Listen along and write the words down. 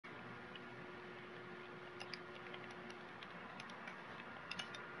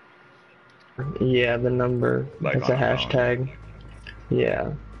Yeah, the number. Like It's a hashtag.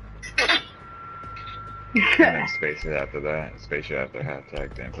 Yeah. And then space it after that. Space it after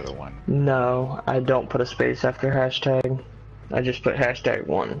hashtag, then put a 1. No, I don't put a space after hashtag. I just put hashtag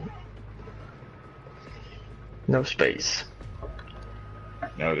 1. No space.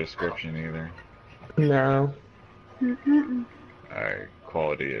 No description either. No. Alright,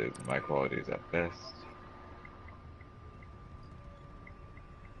 my quality is at best.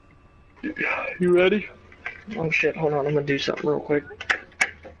 You ready? Oh shit, hold on, I'm gonna do something real quick.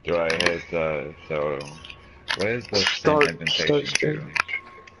 Do I hit, so, what is the Start send invitation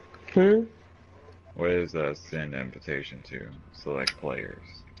to? What is the send invitation to? Select players.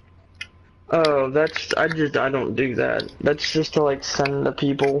 Oh, I don't do that. That's just to like send to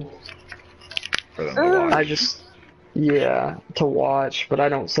people. For them to watch? Yeah, to watch, but I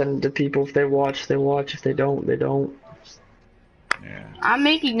don't send it to people. If they watch, they watch. If they don't, they don't. Yeah. I'm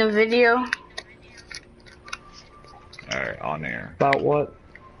making a video. Alright, on air. About what?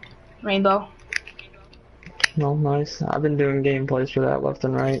 Rainbow. No, nice. I've been doing gameplays for that left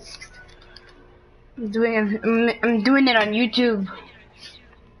and right. I'm doing it on YouTube.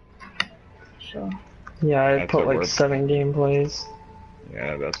 So. Yeah, I put like 7 gameplays.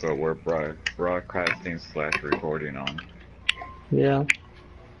 Yeah, that's what we're broadcasting / recording on. Yeah.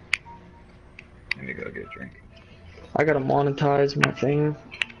 I need to go get a drink. I gotta monetize my thing.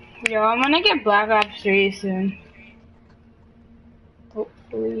 Yo, I'm gonna get Black Ops 3 soon.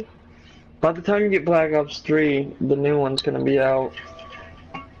 Hopefully. By the time you get Black Ops 3, the new one's gonna be out.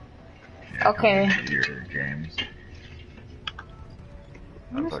 Yeah, okay. Your games.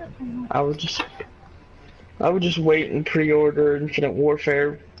 I would just wait and pre-order Infinite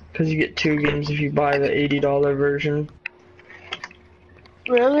Warfare, because you get 2 games if you buy the $80 version.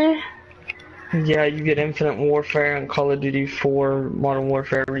 Really? Yeah, you get Infinite Warfare and Call of Duty 4 Modern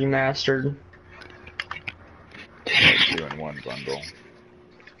Warfare Remastered. 2-in-1 bundle.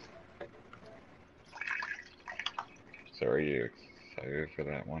 So are you excited for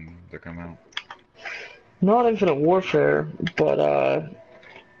that one to come out? Not Infinite Warfare, but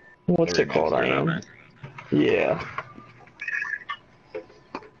what's it called? I am. Yeah.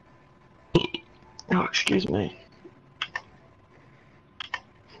 Oh, excuse me.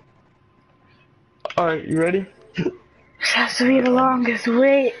 Alright, you ready? This has to be the longest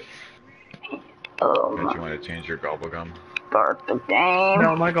wait. Oh Don't you want to change your gobblegum? Start the game.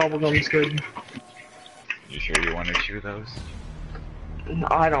 No, my gobblegum's good. You sure you want to chew those?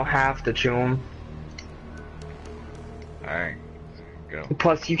 I don't have to chew them. Alright, go.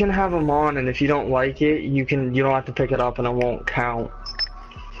 Plus, you can have them on, and if you don't like it, you don't have to pick it up, and it won't count.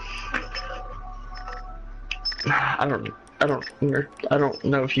 I don't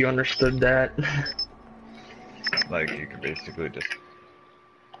know if you understood that. Like, you could basically just...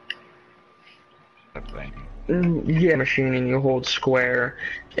 Yeah, machine, and you hold square,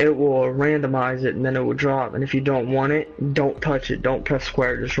 it will randomize it, and then it will drop, and if you don't want it, don't touch it, don't press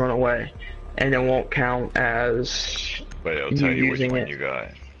square, just run away. And it won't count as... But it'll tell you which one you got.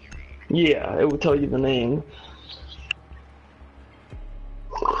 Yeah, it will tell you the name.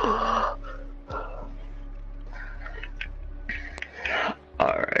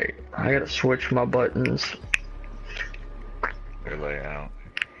 Alright, I gotta switch my buttons. Their layout.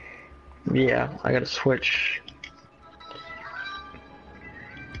 Yeah, I gotta switch.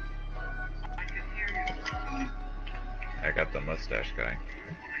 I got the mustache guy.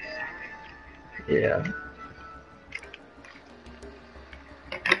 Yeah.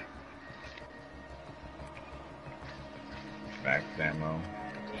 Max ammo.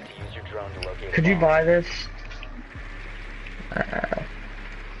 Could you buy this?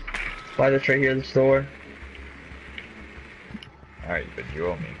 Buy this right here in the store. Alright, but you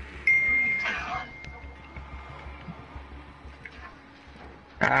owe me.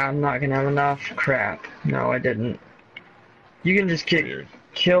 I'm not gonna have enough. Crap. No, I didn't. You can just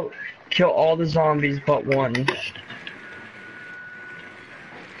kill all the zombies but one.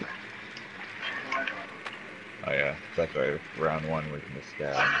 Oh yeah, that's right. Round 1 we can just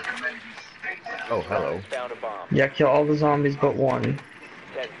stab. Oh, hello. Yeah, kill all the zombies but one.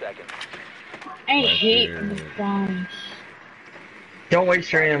 10 seconds. I hate the bombs. Don't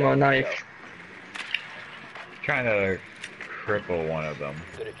waste your ammo, knife. Trying to cripple one of them.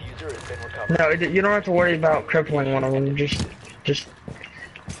 The diffuser has been recovered. No, you don't have to worry about crippling one of them. Just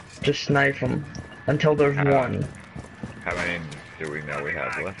snipe them until there's one. How many do we know we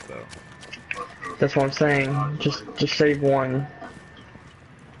have left, though? That's what I'm saying. Just save one.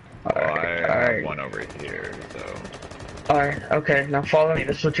 Alright, I have one over here, so... Alright, okay, now follow me.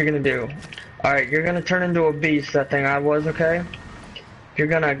 This is what you're gonna do. Alright, you're gonna turn into a beast, that thing I was, okay? You're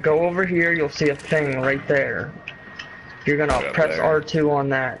gonna go over here, you'll see a thing right there. You're gonna Right up press there. R2 on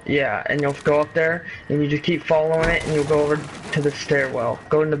that, yeah, and you'll go up there, and you just keep following it, and you'll go over to the stairwell.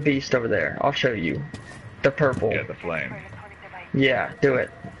 Go in the beast over there, I'll show you. The purple. Yeah, the flame. Yeah, do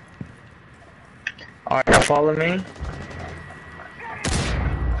it. Alright, now follow me.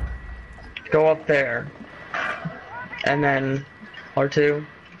 Go up there. And then R2.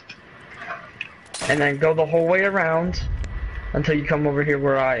 And then go the whole way around until you come over here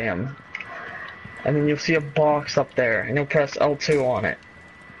where I am. And then you'll see a box up there, and you'll press L2 on it.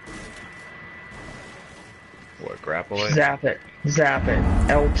 What, grapple it? Zap it. Zap it.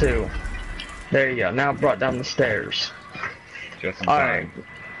 L2. There you go. Now it brought down the stairs. Just in Alright. time.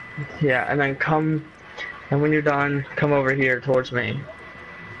 Yeah, and then come, and when you're done, come over here towards me.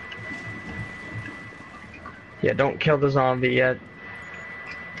 Yeah, don't kill the zombie yet.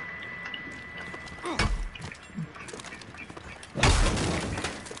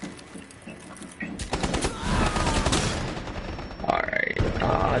 Alright,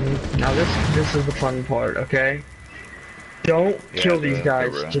 now this is the fun part, okay? Don't Yeah, kill these the guys,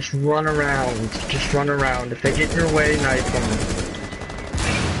 Cobra. just run around. Just run around. If they get in your way, knife them.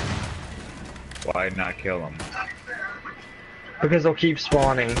 Why not kill them? Because they'll keep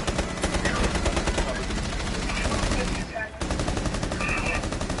spawning.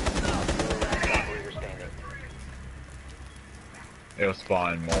 Operator standing. It'll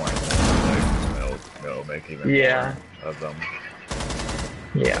spawn more and more. Like, they'll make even Yeah. more of them.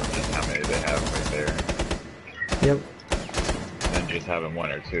 Yeah. Just how many they have right there. Yep. And then just having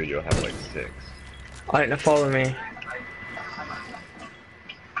one or two, you'll have like 6. Alright, now follow me.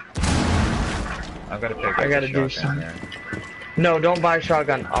 I'm gonna pick up I gotta the do shotgun some- here. No, don't buy a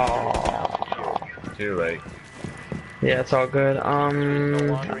shotgun. Oh. Too late. Yeah, it's all good.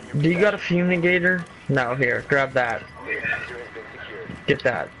 Do you got a fumigator? No, here, grab that. The diffuser has been secured. Get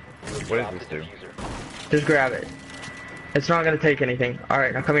that. What Drop does this the do? diffuser. Just grab it. It's not gonna take anything.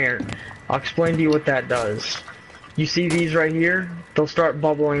 Alright, now come here. I'll explain to you what that does. You see these right here? They'll start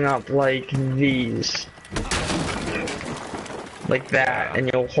bubbling up like these. Like that. And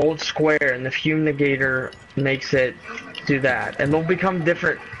you'll hold square and the fumigator makes it do that. And they'll become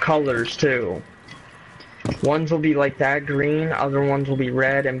different colors too. Ones will be like that green, other ones will be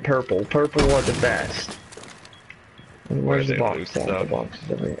red and purple. Purple are the best. And where's the they box loose at? stuff? The box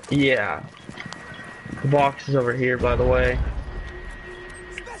is over here. Yeah. The box is over here, by the way.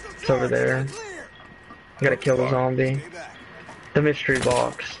 It's over there. I gotta kill the zombie. The mystery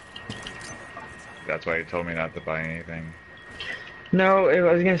box. That's why you told me not to buy anything. No, I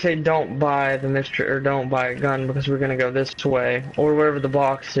was gonna say don't buy the mystery, or don't buy a gun because we're gonna go this way, or wherever the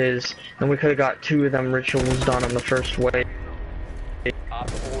box is, and we could've got 2 of them rituals done on the first way. Op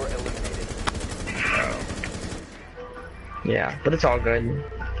 4 eliminated. Oh. Yeah, but it's all good.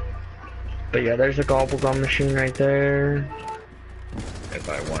 But yeah, there's a gobblegum machine right there. If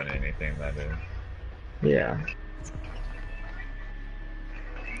I want anything, that is. Yeah.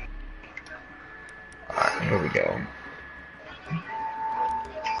 Alright, here we go.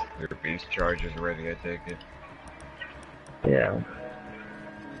 Your beast charge is ready, I take it. Yeah.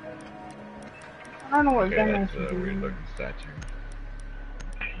 I don't know what Okay, gun I that's should a weird do. looking statue.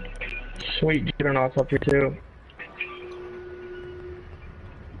 Sweet Juggernauts up here too.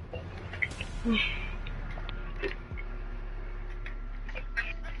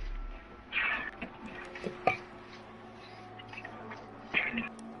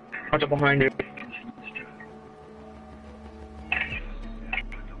 Watch it behind you.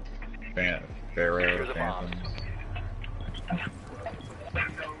 Pharaoh, Secure the bombs.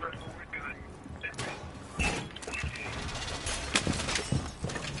 Phantoms.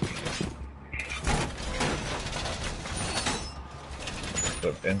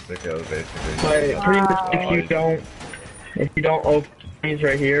 So Instico basically. But pretty much if you don't open these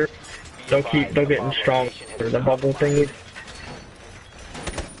right here, they'll get stronger. The bubble thingies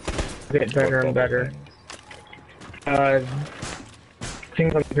get better and better.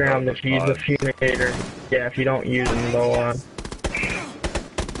 Things on the ground, if you use the fumigator, yeah, if you don't use them, they'll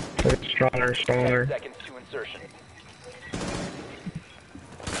get stronger and 10 stronger. seconds to insertion.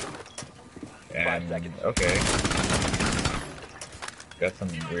 And 5 seconds. okay. Got some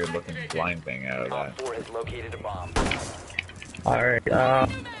weird looking blind thing out of Op that. 4 has located a bomb. Alright, Device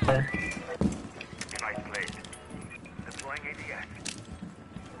placed. Deploying ADS.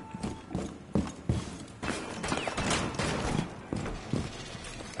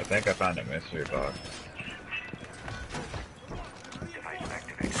 I think I found a mystery box. Device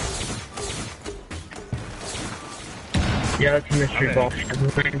activated. yeah, that's a mystery Okay. box.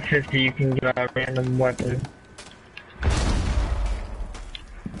 For 950, you can get a random weapon.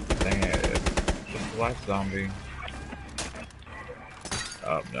 last zombie?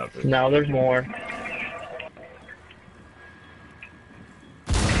 Oh, no. No, there's more.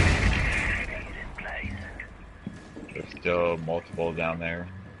 There's still multiple down there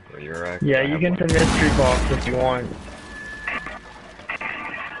where you're at. Yeah, I you have can one. the mystery box if you want.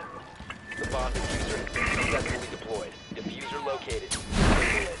 The bomb diffuser has been successfully deployed. Diffuser located.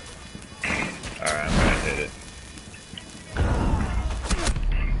 Alright, I'm gonna hit it.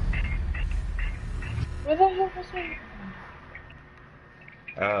 Where the hell was I?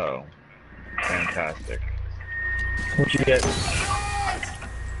 Oh. Fantastic. What'd you get?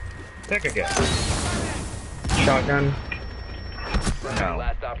 Take a guess. Shotgun, No.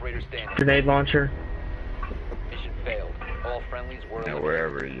 Last operator standing. grenade launcher. Mission failed. All friendlies were Now, eliminated.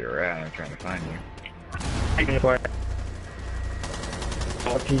 wherever you're at, I'm trying to find you.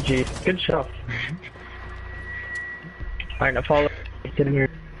 RPG. Good shot. Alright, now follow. Get in here.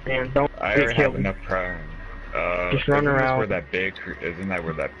 And don't I get already have killed. enough prime. Just run isn't this around. Where that big, isn't that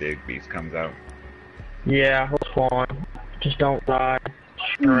where that big beast comes out? Yeah, he'll spawn. Just don't die.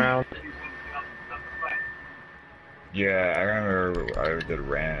 Shoot around. Yeah, I remember I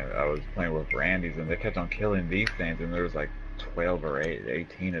was playing with Randy's and they kept on killing these things and there was like 12 or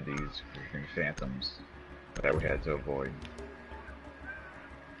 18 of these freaking phantoms that we had to avoid.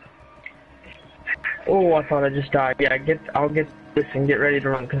 Oh, I thought I just died. Yeah, I'll get this and get ready to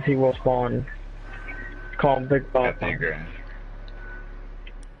run because he will spawn. Call him Big I Pop. think,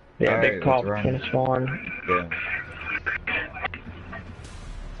 Yeah, Alright, Big Pop's let's run. gonna spawn. yeah.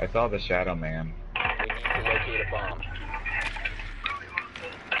 I saw the Shadow Man. We need to locate a bomb.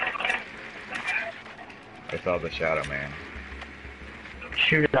 I saw the Shadow Man.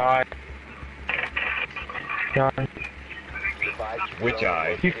 Shoot his eye. Done. Advise you Which drone eye?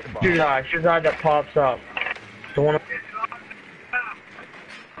 has Shoot located a shoot bomb. his eye. Shoot his eye that pops up. The one.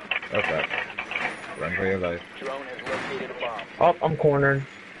 Okay. Run for your life. Drone has located a bomb. Oh, I'm cornered.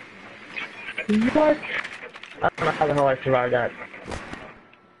 What? I don't know how the hell I survived that.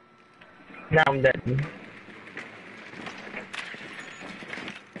 Now I'm dead. 10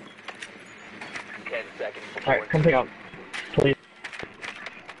 seconds before Alright, come pick up. Please.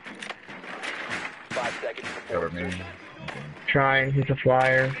 5 seconds before Cover me. insertion. Trying. He's a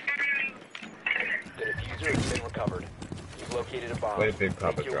flyer. The diffuser has been recovered. You've located a bomb. What did Big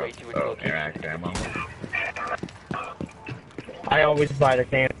Papa Make your drop? way to its Oh, location. interact ammo. I always buy the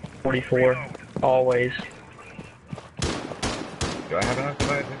can 44. Always. Do I have enough to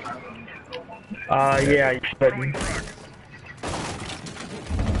buy this? Yeah, you should.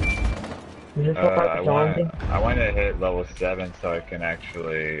 Is this what I I'm want zombie? I want to hit level 7 so I can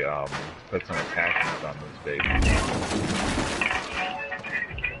actually put some attachments on this baby.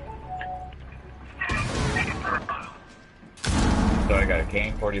 So I got a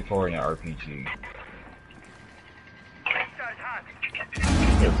Kane 44 and an RPG.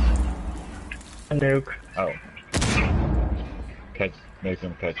 A nuke. Oh. Make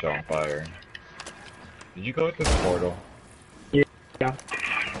them catch on fire. Did you go with this portal? Yeah.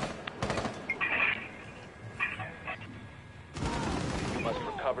 You must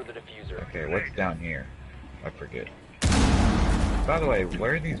recover the diffuser. Okay, what's down here? I forget. By the way,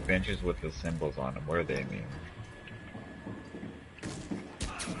 where are these benches with the symbols on them? What do they mean?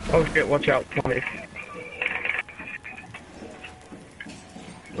 Oh shit, watch out, somebody.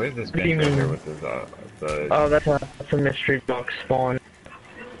 What is this What do you bench right here mean? with this, the... Oh, that's a mystery box spawn.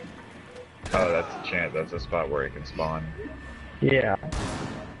 Oh, that's a spot where it can spawn. Yeah.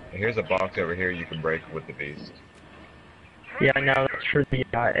 Here's a box over here you can break with the beast. Yeah, I know, that's for the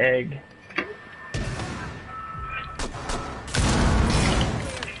egg.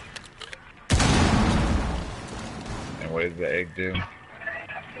 And what does the egg do?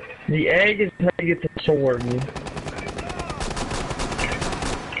 The egg is how you get the sword.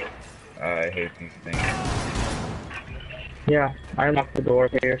 I hate these things. Yeah, I unlocked the door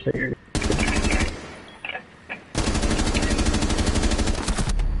here, so you're...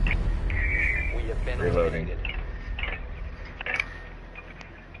 We have been Reloading. eliminated.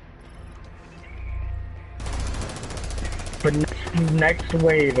 But next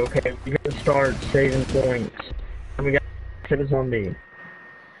wave, okay, we're gonna start saving points. And we got to the zombie.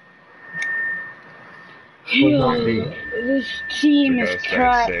 Well, zombie. This team We is gotta start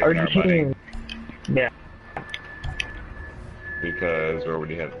trash. saving Our our money. team. Yeah. Because where would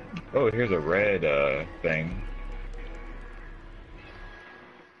you have... Oh, here's a red, thing.